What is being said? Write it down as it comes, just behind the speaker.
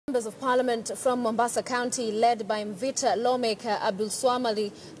Members of Parliament from Mombasa County, led by Mvita lawmaker Abdulswamad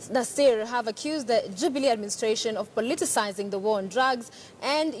Nassir, have accused the Jubilee administration of politicizing the war on drugs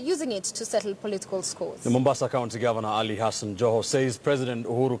and using it to settle political scores. The Mombasa County Governor Hassan Joho says President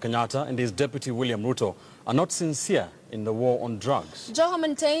Uhuru Kenyatta and his deputy William Ruto are not sincere in the war on drugs. Joho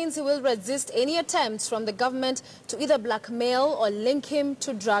maintains he will resist any attempts from the government to either blackmail or link him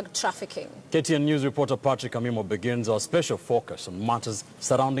to drug trafficking. KTN News reporter Amimo begins our special focus on matters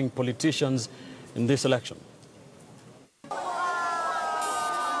surrounding politicians in this election.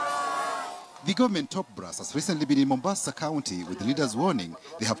 The government top brass has recently been in Mombasa County with the leaders warning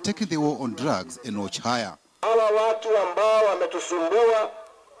they have taken the war on drugs a notch higher. Hawa watu ambao wametusumbua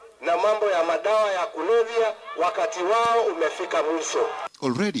na mambo ya madawa ya kulevya, wakati wao umefika mwisho.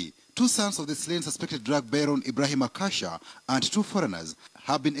 Already, 2 sons of the slain suspected drug baron Ibrahim Akasha and 2 foreigners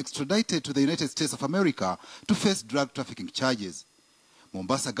have been extradited to the United States of America to face drug trafficking charges.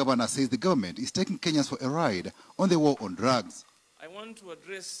 Mombasa governor says the government is taking Kenyans for a ride on the war on drugs. I want to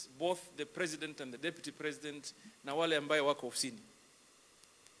address both the president and the deputy president na wale ambaye wako ofisini,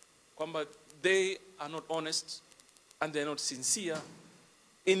 kwamba they are not honest and they are not sincere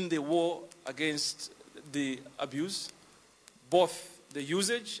in the war against the abuse, both the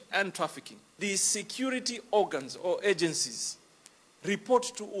usage and trafficking. The security organs or agencies report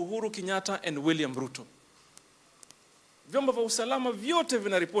to Uhuru Kenyatta and William Ruto. Vyombo vya usalama vyote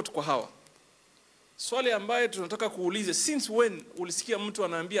vina report kwa hawa. Swali ambaye tunataka kuulize, since when ulisikia mtu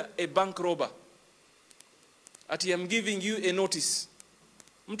anaambia a bank robber ati I'm giving you a notice?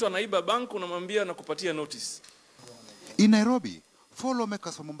 Mtu anaiba bank unamwambia na kupatia notice. In Nairobi, 4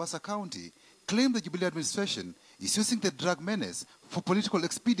 lawmakers from Mombasa County claim the Jubilee administration is using the drug menace for political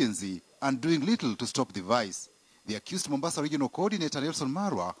expediency and doing little to stop the vice. They accused Mombasa Regional Coordinator Nelson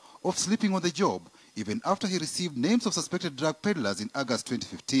Marwa of sleeping on the job even after he received names of suspected drug peddlers in August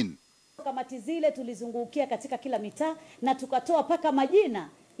 2015. Kamati zile tulizungukia katika kila mitaa na tukatoa paka majina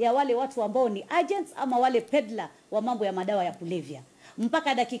ya wale watu ambao ni agents ama wale peddler wa mambo ya madawa ya kulevya.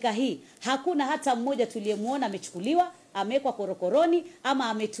 Mpaka dakika hii hakuna hata mmoja tuliyemuona amechukuliwa, amewekwa korokoroni ama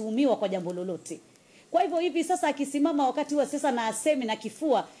ametuhumiwa kwa jambo lolote. Kwa hivyo hivi sasa akisimama wakati wa sasa na asemi na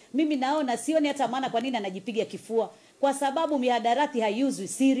kifua, mimi naona sioni hata maana kwa nini anajipiga kifua, kwa sababu mihadarati haiuzwi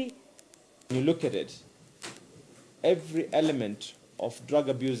siri. You look at it, every element of drug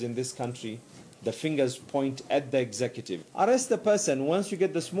abuse in this country, the fingers point at the executive. Arrest the person. Once you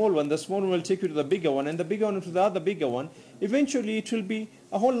get the small one will take you to the bigger one, and the bigger one to the other bigger one. Eventually it will be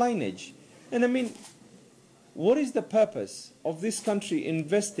a whole lineage. And I mean, what is the purpose of this country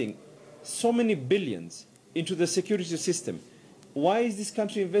investing so many billions into the security system? Why is this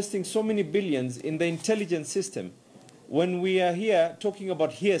country investing so many billions in the intelligence system when we are here talking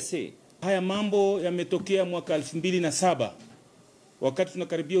about hearsay? Haya mambo yametokea mwaka 2007. Wakati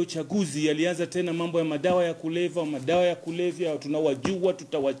tunakaribia uchaguzi, yalianza tena mambo ya madawa ya kulevya, tunawajua,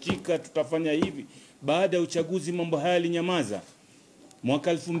 tutawachika, tutafanya hivi. Baada ya uchaguzi mambo haya yalinyamaza.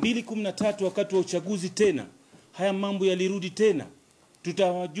 Mwaka 2013 wakati wa uchaguzi tena, haya mambo yalirudi tena.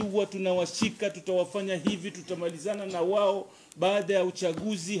 Tutawajua, tunawashika, tutawafanya hivi, tutamalizana na wao. Baada ya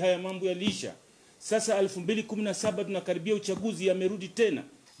uchaguzi haya mambo yaliisha. Sasa 2017 tunakaribia uchaguzi, yamerudi tena.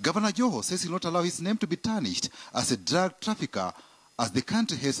 Governor Joho says he will not allow his name to be tarnished as a drug trafficker as the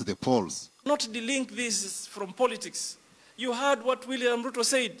country heads to the polls. Not delink this from politics. You heard what William Ruto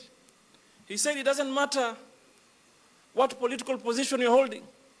said. He said it doesn't matter what political position you're holding.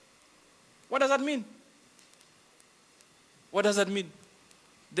 What does that mean? What does that mean?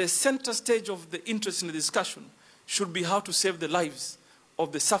 The center stage of the interest in the discussion should be how to save the lives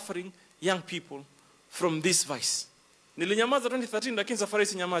of the suffering young people from this vice. Nilinyamaza 2013 lakini safari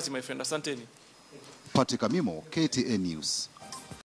si nyamazi, my friend. Asanteni. Amimo, KTN News.